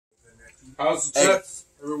How's the chips,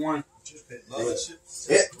 everyone?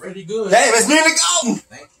 Yeah. Pretty good. Damn, it's nearly gone.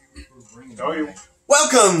 Thank you for bringing me.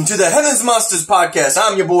 Welcome to the Heavens Monsters podcast.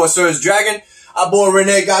 I'm your boy, Surge Dragon. Our boy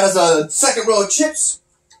Renee got us a second row of chips.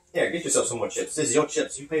 Yeah, get yourself some more chips. This is your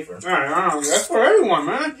chips. You pay for them. Alright, that's for everyone,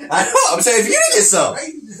 man. I know. I'm saying for you to get some.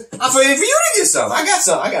 I'm saying for you to get some. I got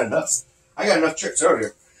some. I got enough. I got enough chips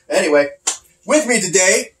earlier. Anyway, with me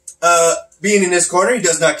today, being in this corner, he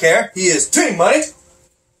does not care. He is Team Money.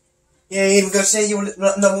 You ain't even gonna say you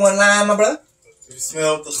number one line, my brother? If you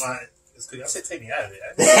smell the line, it's good. I said take me out of it.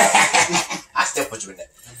 I still put you in there.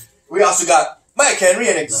 We also got Mike Henry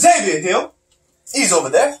and Xavier Hill. He's over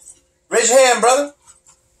there. Raise your hand, brother.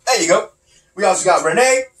 There you go. We also got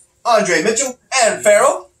Renee, Andre Mitchell, and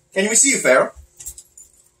Farrell. Can we see you, Farrell?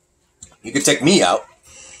 You can take me out.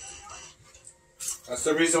 That's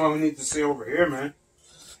the reason why we need to stay over here, man.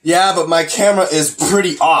 Yeah, but my camera is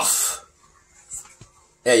pretty off.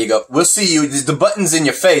 There you go. We'll see you. The button's in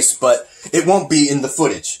your face, but it won't be in the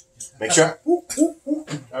footage. Make sure.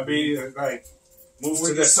 I'll be like, move to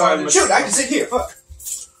get the side. started. Shoot, I can sit here. Fuck.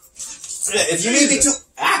 Yeah, if you need me to.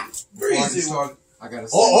 Ah! I gotta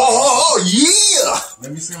see. Oh, yeah!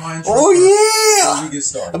 Let me see my intro. Oh, yeah! Before we get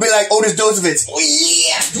started. I'll be like Otis Dozovitz. Oh,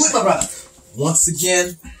 yeah! Do it, my brother. Once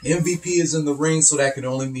again, MVP is in the ring, so that can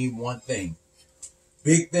only mean one thing.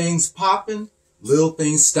 Big things popping, little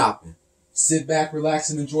things stopping. Sit back, relax,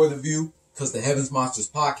 and enjoy the view, because the Heavens Monsters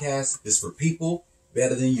podcast is for people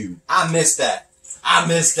better than you. I missed that. Alright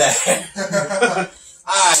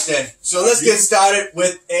then. So let's get started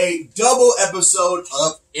with a double episode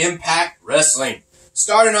of Impact Wrestling.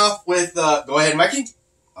 Starting off with, go ahead, Mikey.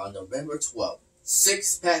 On November 12th,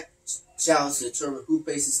 six-pack challenge to determine who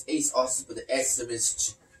faces Ace Austin for the X Division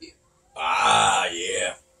Champion. Ah,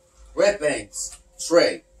 yeah. Red Banks,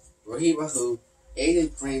 Trey, Raheem Rahu,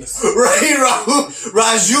 Aiden Prince, Raju.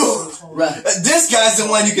 This guy's the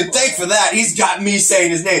one you can thank for that. He's got me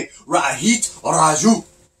saying his name. Raju.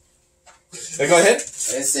 Hey, go ahead. and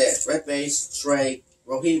it said Red Banks, Trey,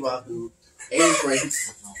 Raheem Rahu, Aiden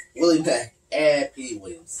Prince, Willie Mack, and P.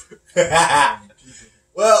 Williams.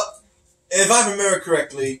 Well, if I remember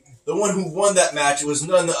correctly, the one who won that match was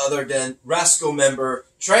none other than Rascal member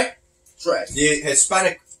Trey, Trey. the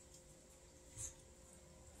Hispanic.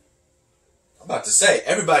 I'm about to say,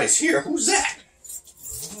 everybody's here. Who's that?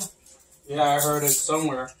 Yeah, I heard it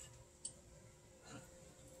somewhere.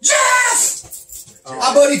 Jeff!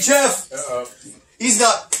 Our buddy Jeff. Uh-oh. He's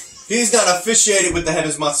not officiated with the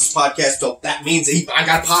Heavens Monsters podcast, so that means I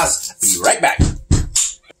gotta pause. Be right back.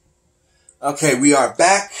 Okay, we are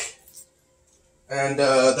back. And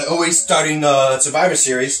they're always starting Survivor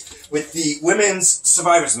Series with the women's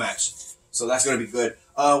Survivors match. So that's gonna be good.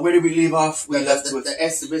 Where did we leave off? We left with the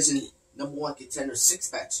X Division #1 contender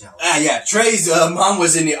six-pack challenge. Ah, yeah. Trey's mom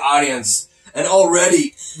was in the audience, and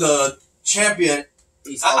already the champion.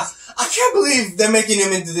 Ace Austin. I can't believe they're making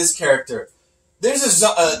him into this character. There's a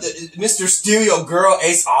Mr. Stereo Girl,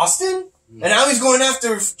 Ace Austin, and now he's going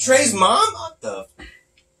after Trey's mom. What the?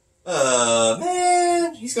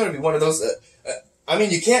 Man, he's gonna be one of those. I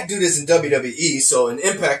mean, you can't do this in WWE, so in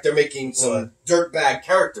Impact they're making some dirtbag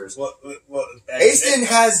characters. Aston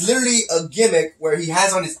has literally a gimmick where he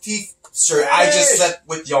has on his teeth shirt, I just slept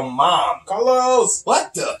with your mom. Carlos!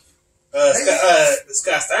 What the?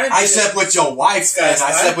 Scott Steiner. I slept with your wife and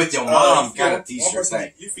I slept with your mom kind of t-shirt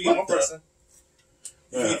thing. You feed one person.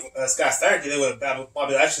 Scott Steiner did it with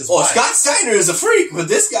Bobby Lashley's Oh, wife. Scott Steiner is a freak, but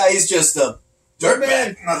this guy is just a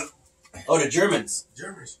dirtbag. Oh, the Germans.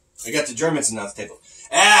 We got the Germans announced table.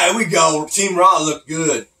 Ah, here we go. Team Raw looked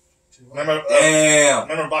good. Remember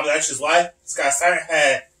Bobby Lashley's wife? Scott Steiner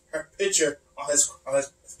had her picture on his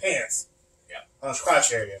pants. Yeah. On his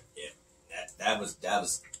crotch area. Yeah. That was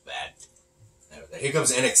bad. Here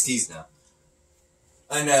comes NXT's now.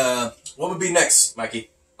 And what would be next, Mikey?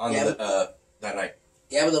 On that night.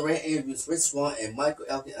 Gavin Durant interviews Rich Swann and Michael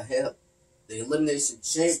Elgin ahead of the Elimination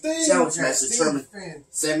Challenge match to determine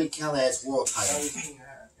Sami Callihan's world title.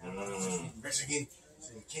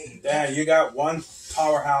 Yeah, you got one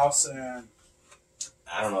powerhouse and...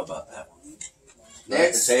 I don't know about that one.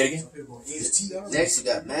 Next, Say it again. Next you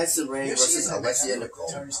got Madison Rayne versus Alexia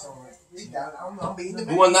Nicole. Who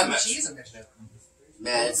won that match?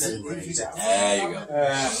 Madison Rayne. There you go.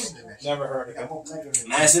 Never heard of it.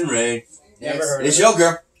 Madison Rayne. Never heard of It's it. your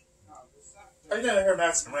girl. Oh, you never heard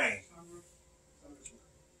Madison Rayne?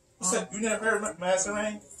 You never heard Madison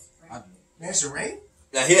Rayne? Madison Rayne?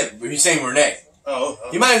 Now him, but he's saying Renee. Oh.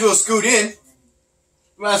 You might as well scoot in.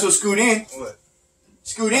 What?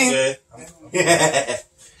 Scoot in. Okay.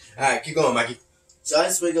 Alright, keep going, Mikey. Johnny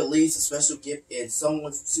Swinger leaves a special gift in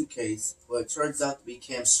someone's suitcase, but it turns out to be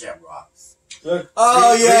Cam Shamrock's. Look,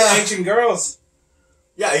 Oh, three yeah. ancient girls.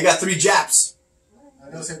 Yeah, you got 3 Japs. I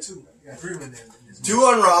know said 2. You got 3 women there. 2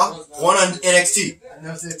 on Raw, 1 on NXT. I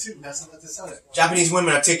know said 2. That's what that's it. Japanese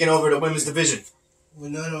women are taking over the women's division. We're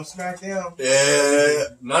none on SmackDown.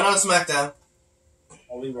 Yeah, none on SmackDown.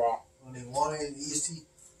 Only Raw. Only 1 in EST.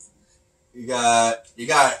 You got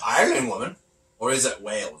Ireland woman, or is it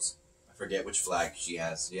Wales? I forget which flag she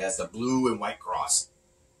has. She has the blue and white cross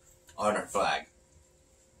on her flag.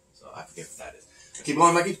 So I forget what that is. Keep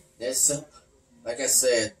going, Mikey. That's like I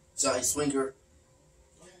said, Johnny Swinger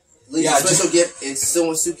leaves a special gift in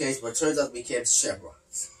someone's suitcase, but it turns out to be Cam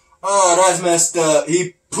Shamrock's. Oh, that's messed up.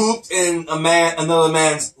 He pooped in another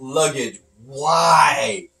man's luggage.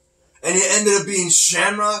 Why? And it ended up being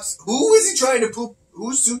Shamrock's. Who was he trying to poop?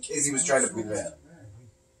 Whose suitcase he was trying to poop in?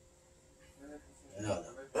 I don't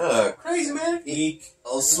know. Crazy man.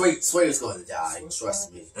 Swinger's going to die.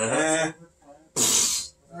 Trust me. Uh-huh.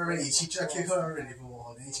 Already, she tried to kick her already for a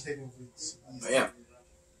while. Then she taking Yeah.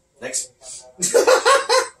 Next.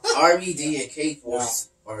 RVD and Kate Force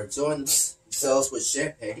are enjoying themselves with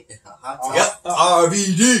champagne and a hot tub. Yep.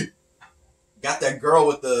 RVD. Got that girl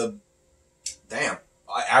with the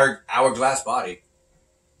hourglass body.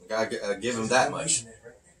 Gotta give him that much.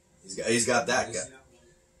 He's got that guy.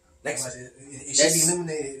 Next. If she be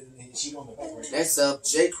eliminated, she gonna go right. Next up,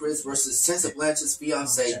 Jay Chris versus Tessa Blanchard's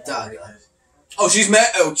fiance Daga. Oh, she's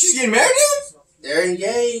getting married again? They're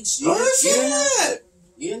engaged. You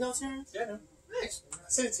didn't know, Terrence? Yeah, I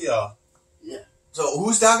said it to y'all. Yeah. So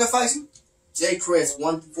who's Daga fighting? Jay Chris,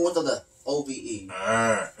 1/4 of the OVE.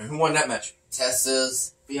 And who won that match?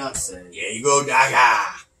 Tessa's fiance. Yeah, you go,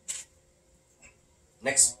 Daga.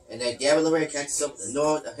 Next. And then Gabby Lorraine catches up with the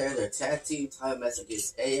North ahead of their tag team title match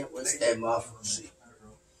against Edwards and Mafushi.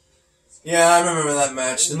 Yeah, I remember that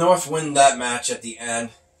match. The North win that match at the end.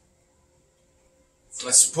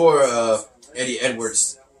 That's poor Eddie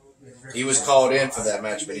Edwards. He was called in for that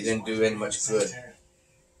match, but he didn't do any much good.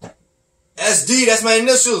 SD, that's my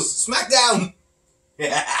initials. SmackDown.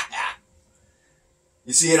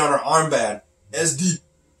 You see it on her armband. SD.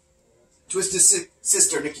 Twisted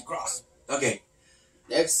Sister, Nikki Cross. Okay.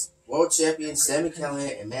 Next, World Champion Sami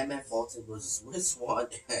Callihan and Madman Fulton versus Rich Swann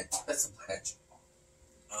and Tessa Blanchard.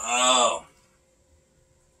 Oh.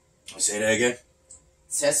 Say that again?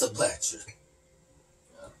 Tessa Blanchard.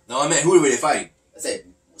 No, I meant who were they fighting? I said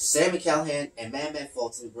Sami Callihan and Madman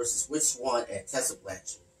Fulton versus Rich Swann and Tessa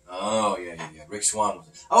Blanchard. Oh, yeah. Rick Swann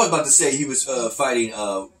was. I was about to say he was fighting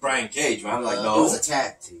Brian Cage, but I'm like, no. It was a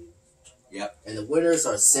tag team. Yep. And the winners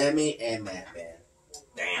are Sami and Madman.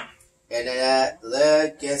 Damn. And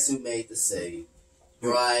then guess who made the save?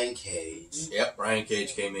 Brian Cage. Yep, Brian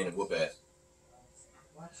Cage came in and whoop ass.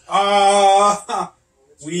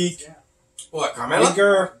 Weak. What, Carmella?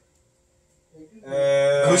 Weaker.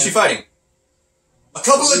 Who's she fighting? A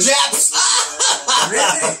couple of Japs!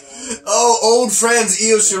 Really? Oh, old friends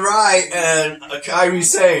Io Shirai and Kairi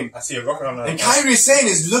Sane. I see a rocker on that. And Kairi Sane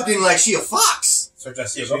is looking like she a fox. So I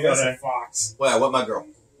see a She rocker on is a that. fox. What my girl?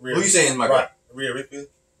 Who you saying is my girl? Rhea Ripley.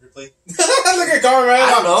 Look at Carmella. I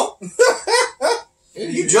don't know.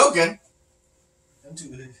 You joking. Them two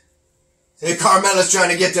good. Hey, Carmella's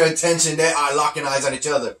trying to get their attention. They are locking eyes on each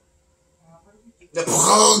other. The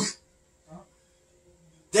plug.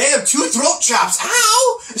 Damn, 2 throat chops.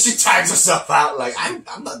 Ow! She tags herself out like, I'm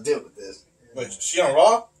not dealing with this. Wait, she on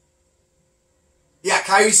Raw? Yeah,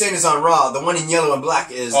 Kairi Sane is on Raw. The one in yellow and black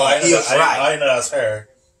is Oh, I Io didn't Shirai. know that was her.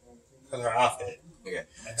 Because her outfit. Okay.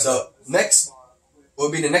 So, next, what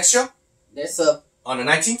will be the next show? Next up, On the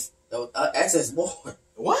 19th? actually, there's more.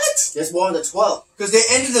 What? There's more on the 12th. Because they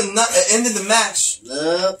ended the match.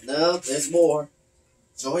 No, there's more.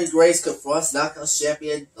 Joey Grace confronts Knockout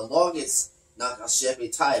Champion, the longest Knockout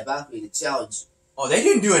Champion, Taya Valkyrie, to challenge. Oh, they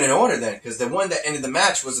didn't do it in order then, because the one that ended the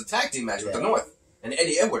match was a tag team match with the Yeah. North. And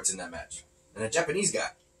Eddie Edwards in that match. And a Japanese guy.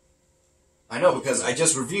 I know, because I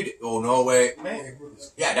just reviewed it. Oh, no way. Man,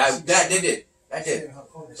 Yeah, that did it. That did.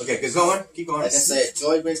 Okay, keep going. Keep going. Like I said,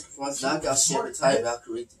 Joey Grace confronts Knockout Champion, Taya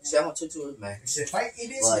Valkyrie, to challenge her to a match.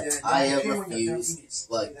 But I have refused.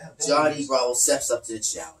 But Johnny Bravo steps up to the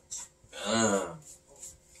challenge.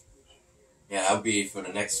 Yeah, that would be for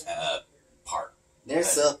the next part.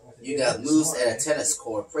 Next up, you got Moose at a tennis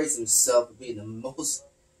court, praising himself for being the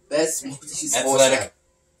best multi-sports Athletic. athlete.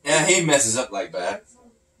 Yeah, he messes up like that.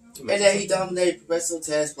 And then he dominated professional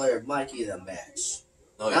tennis player Mikey in a match.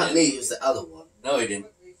 No, he Not didn't. me, it was the other one. No, he didn't.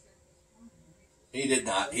 He did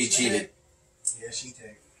not. He cheated. Yeah, she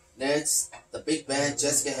tagged. Next, the big bad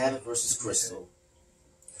Jessica Hammond versus Crystal.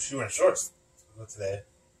 She wearing shorts today.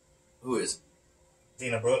 Who is?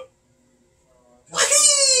 Dina Brooke.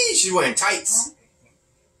 She's wearing tights.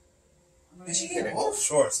 Did she get both?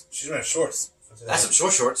 Shorts. She's wearing shorts. That's some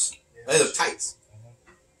short shorts. They look tights.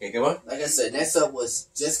 Okay, come on. Like I said, next up was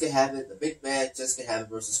Jessica Havoc, the big bad Jessica Havoc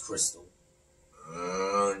versus Crystal.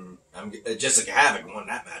 Jessica Havoc won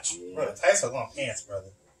that match. Yeah. Bro, the tights are long pants, brother.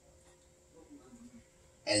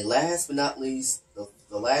 And last but not least,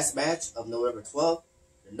 the last match of November 12th,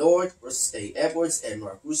 the Nord versus Eddie Edwards and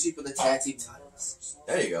Marufuji for the tag team titles.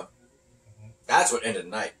 There you go. That's what ended the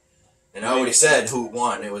night. And I already said who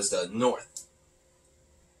won. It was the North.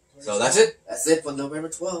 So that's it? That's it for November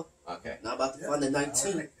 12th. Okay. Now about to find the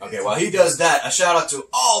 19th. Okay, while he does that, a shout out to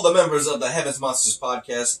all the members of the Heavens Monsters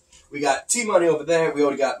podcast. We got T-Money over there. We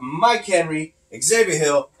already got Mike Henry, Xavier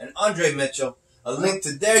Hill, and Andre Mitchell. A link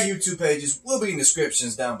to their YouTube pages will be in the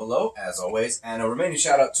descriptions down below, as always. And a remaining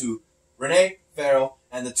shout out to Renee, Farrell,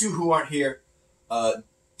 and the two who aren't here,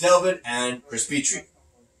 Delvin and Chris Petrie.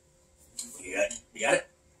 You got it?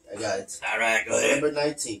 I got it. All right, go ahead. November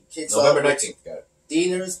 19th. Kicks November off 19th, got it.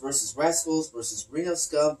 Dieners versus Rascals versus Reno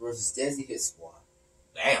Scum versus Desi Hit Squad.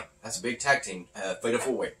 Damn, that's a big tag team. Fatal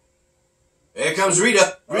 4-way. Here comes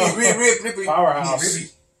Rita. Rita.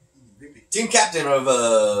 Powerhouse. Team captain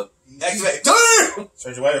of X-Factor.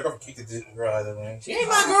 Sergio, why your girlfriend kicked the girl out of the ring? She ain't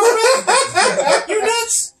my girlfriend. You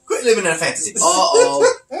nuts? Quit living in a fantasy.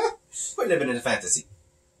 Uh-oh. Quit living in a fantasy.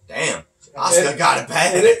 Damn. Oscar got it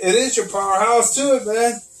bad. It is your powerhouse to it,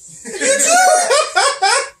 man.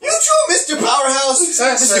 You too, Mr. Powerhouse.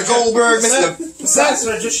 Mr. Goldberg, Mr. Batista.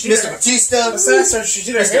 She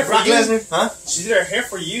did her hair Mr. for Brock you. Lesnar. Huh? She did her hair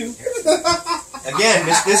for you. Again,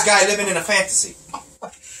 this guy living in a fantasy.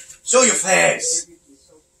 Show your face.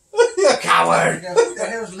 You coward. What the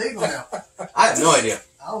hell's legal now? I have no idea.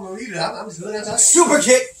 I don't know either. I'm just looking at that. Super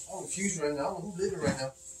kick. I'm confused right now. I don't know who's legal right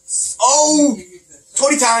now. Oh,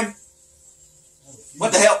 20 time.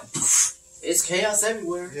 What the hell? It's chaos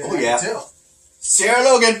everywhere. Oh, yeah. I can tell. Sarah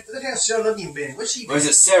Logan. Look how Sarah Logan been. What's she Or been? is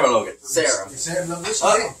it Sarah Logan? Sarah. Sarah Logan, what's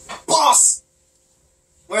she been? Boss.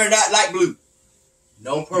 Wearing that light blue.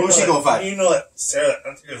 No Who's she purple. gonna fight? You know that Sarah,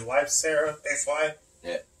 Undertaker's wife, Sarah, ex-wife?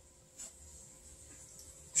 Yeah.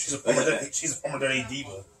 She's a former dirty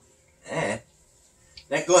diva. Eh.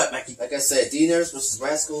 Now go ahead, Mackie. Like I said, Dieners versus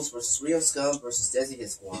Rascals versus Rio Scum versus Desi Hit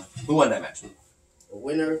Squad. Who won that match? The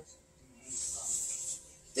winner,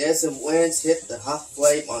 Dancing Wins hit the hot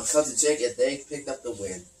flame on Cousin Jake and they picked up the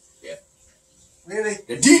win. Really?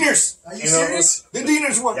 The Deaners. Are you You know, serious? The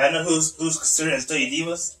Deaners won. y'all know who's considered as dirty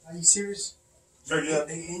divas? Are you serious? Straight up.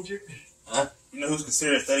 They injured? You know who's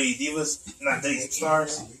considered as dirty divas? Not dirty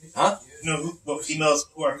stars. Huh? You know what females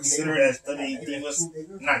who are considered as dirty divas?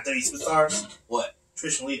 Not dirty superstars. What?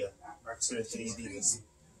 Trish and Lita are considered dirty divas.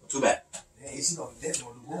 Too bad. Hey, is he gonna dead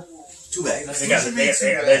on the wall? Too bad. They got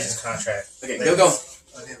legends contract. Okay, go.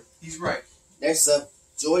 He's right. Next up,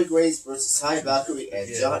 Joy Grace versus Ty Valkyrie and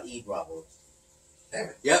John E. Bravo. Damn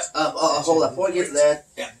it. Yep. Hold on. Before I get to that,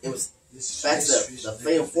 Yeah. it was This back to the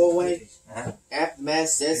Fatal 4-Way. Uh-huh. After the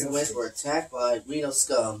match, Dancing Wins were attacked by Reno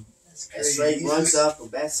Scum. That's And Strait runs out from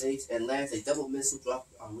backstage and lands a double missile drop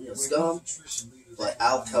on Reno Scum. But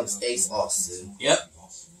out comes Ace Austin. Yep.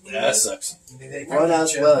 Yeah, that sucks. Run out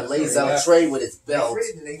as well and lays out Trey with his belt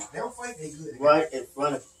They don't fight. They good. right in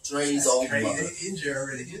front of Dre's old They mother. injured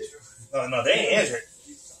already. No, they ain't injured.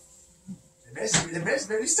 The match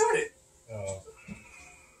barely started.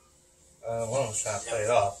 One was trying to play it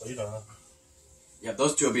off, but you know. Yep,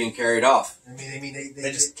 those two are being carried off.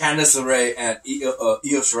 They just Candice LeRae and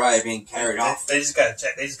Io Shirai are being carried off. They just got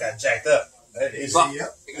jacked up. That is Fuck. They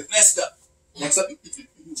got messed up. Next up.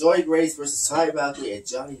 Joy Grace versus Ty Valkyrie and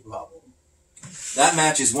Johnny Bravo. That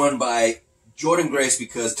match is won by Jordan Grace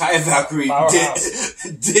because Taya Valkyrie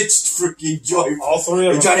ditched freaking Joy. all three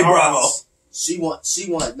of them. Johnny Bravo. She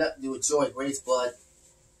wanted nothing to do with Joy Grace, but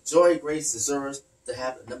Joy Grace deserves to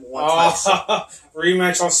have the number one title.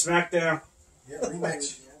 Rematch on SmackDown. Yeah,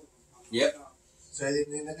 rematch. Yep. So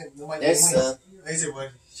nobody Next win. up, They said, well,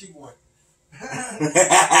 she won.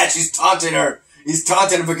 She's taunting her. He's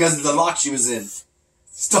taunting her because of the lock she was in.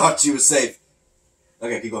 Thought she was safe.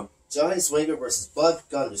 Okay, keep going. Johnny Swinger versus Bud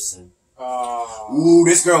Gunderson. Ooh,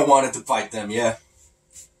 this girl wanted to fight them, yeah.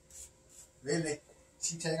 Really?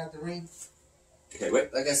 She take out the ring? Okay,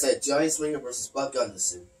 wait. Like I said, Johnny Swinger versus Bud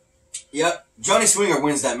Gunderson. Yep. Johnny Swinger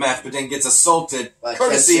wins that match, but then gets assaulted. By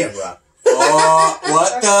Courtesy Ken of... Shamrock. Oh,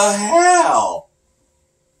 what the hell?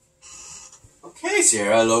 Okay,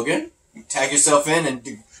 Sierra Logan. You tag yourself in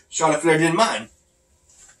and Charlotte Flair didn't mind.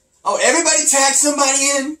 Oh, everybody tagged somebody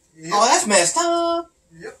in? Yep. Oh, that's messed up.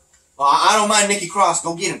 Yep. Oh, I don't mind Nikki Cross.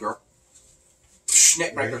 Go get him, girl.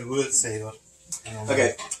 Neck breaker. You would say that.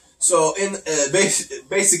 Okay. So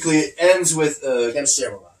basically it ends with Kim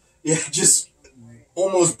Shamrock. yeah, just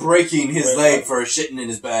almost breaking his leg for shitting in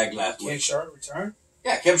his bag last Kim week. Sharp return?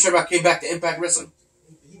 Yeah, Kim Shamrock came back to Impact Wrestling.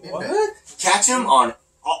 What? Catch him on.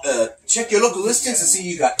 Check your local listings to see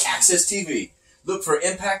you got Access TV. Look for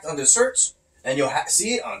Impact under search, and you'll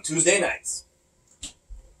see it on Tuesday nights.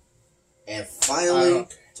 And finally,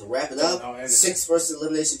 to wrap it up, 6-person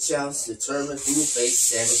elimination challenge to determine who will face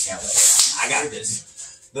Sami Callihan. I got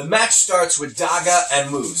this. The match starts with Daga and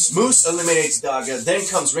Moose. Moose eliminates Daga, then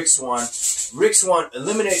comes Rick Swann. Rick Swann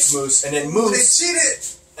eliminates Moose, and then Moose. They cheated.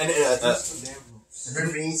 And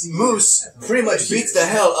then Moose pretty much beats the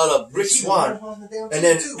hell out of Rick Swann, and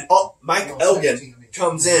then Mike Elgin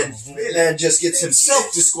comes in and just gets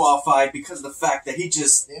himself disqualified because of the fact that he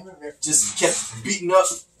just kept beating up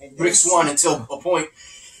Rick Swann until a point.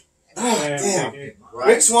 Damn.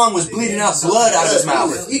 Rick Swann was bleeding out blood out of his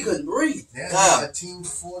mouth. He couldn't breathe.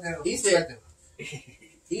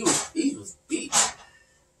 He was beat.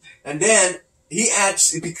 And then he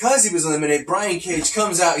actually, because he was eliminated, Brian Cage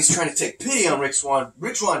comes out. He's trying to take pity on Rick Swann.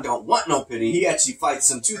 Rick Swann don't want no pity. He actually fights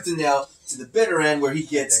him tooth and nail to the bitter end, where he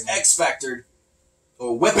gets X-Factored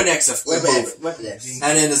or Weapon X, Weapon X.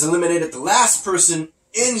 and then is eliminated. The last person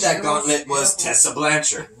in that gauntlet was Tessa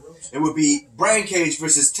Blanchard. It would be Brian Cage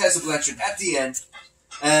versus Tessa Blanchard at the end,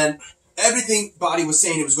 and everything Body was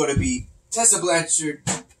saying it was going to be Tessa Blanchard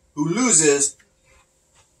who loses.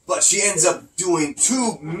 But she ends up doing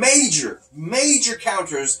two major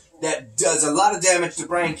counters that does a lot of damage to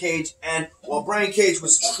Brian Cage. And while Brian Cage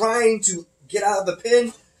was trying to get out of the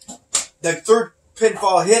pin, the third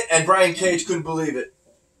pinfall hit, and Brian Cage couldn't believe it.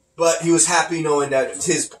 But he was happy knowing that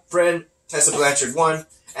his friend Tessa Blanchard won.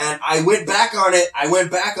 And I went back on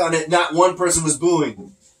it. Not one person was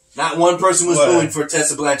booing. Not one person was booing for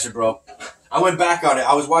Tessa Blanchard, bro. I went back on it.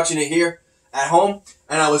 I was watching it here at home.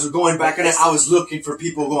 And I was going back on it. I was looking for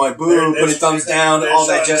people going boo, putting thumbs down, all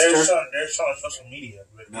that gesture. They're showing social media.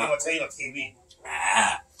 But they won't tell you on TV.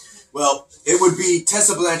 Well, it would be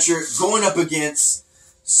Tessa Blanchard going up against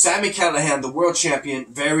Sami Callihan, the world champion,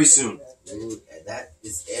 very soon. Dude, and that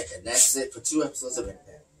is it. And that's it for 2 episodes of Impact.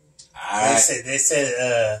 They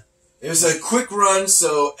said it was a quick run.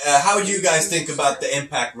 So, how do you guys think about the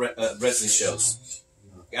Impact wrestling shows?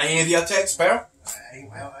 Got any of y'all takes, Sparrow?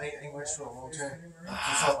 I ain't watched for a long time.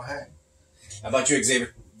 How about you,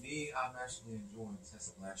 Xavier? Me, I'm actually enjoying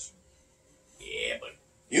Tessa Blanchard. Yeah, but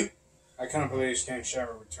you? I can't believe she can't show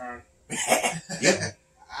a return. Yep.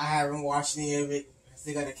 I haven't watched any of it. I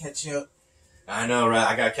still gotta catch up. I know, right?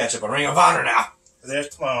 I gotta catch up on Ring of Honor now. There's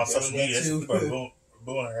tomorrow on social media. People are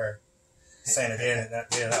booing her, saying that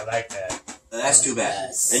they're not like that. That's too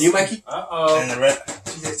bad. And you, Mikey? And the rest.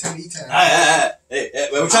 Hey,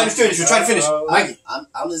 we're trying to finish. Mikey.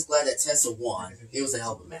 I'm just glad that Tessa won. It was a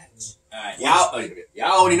hell of a match.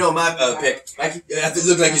 Y'all already know my pick. Mikey, it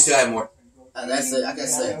looks like you still have more. That's it. I can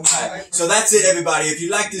say. Alright, so that's it, everybody. If you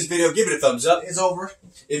like this video, give it a thumbs up. It's over.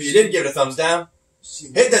 If you didn't give it a thumbs down,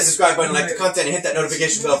 hit that subscribe button, like the content, and hit that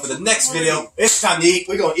notification bell for the next video. It's time to eat.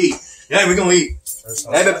 We're gonna eat. Yeah, we're gonna eat.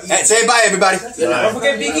 Hey, say bye, everybody. Don't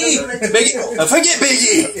forget Big E. Forget Big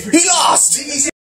E. He lost.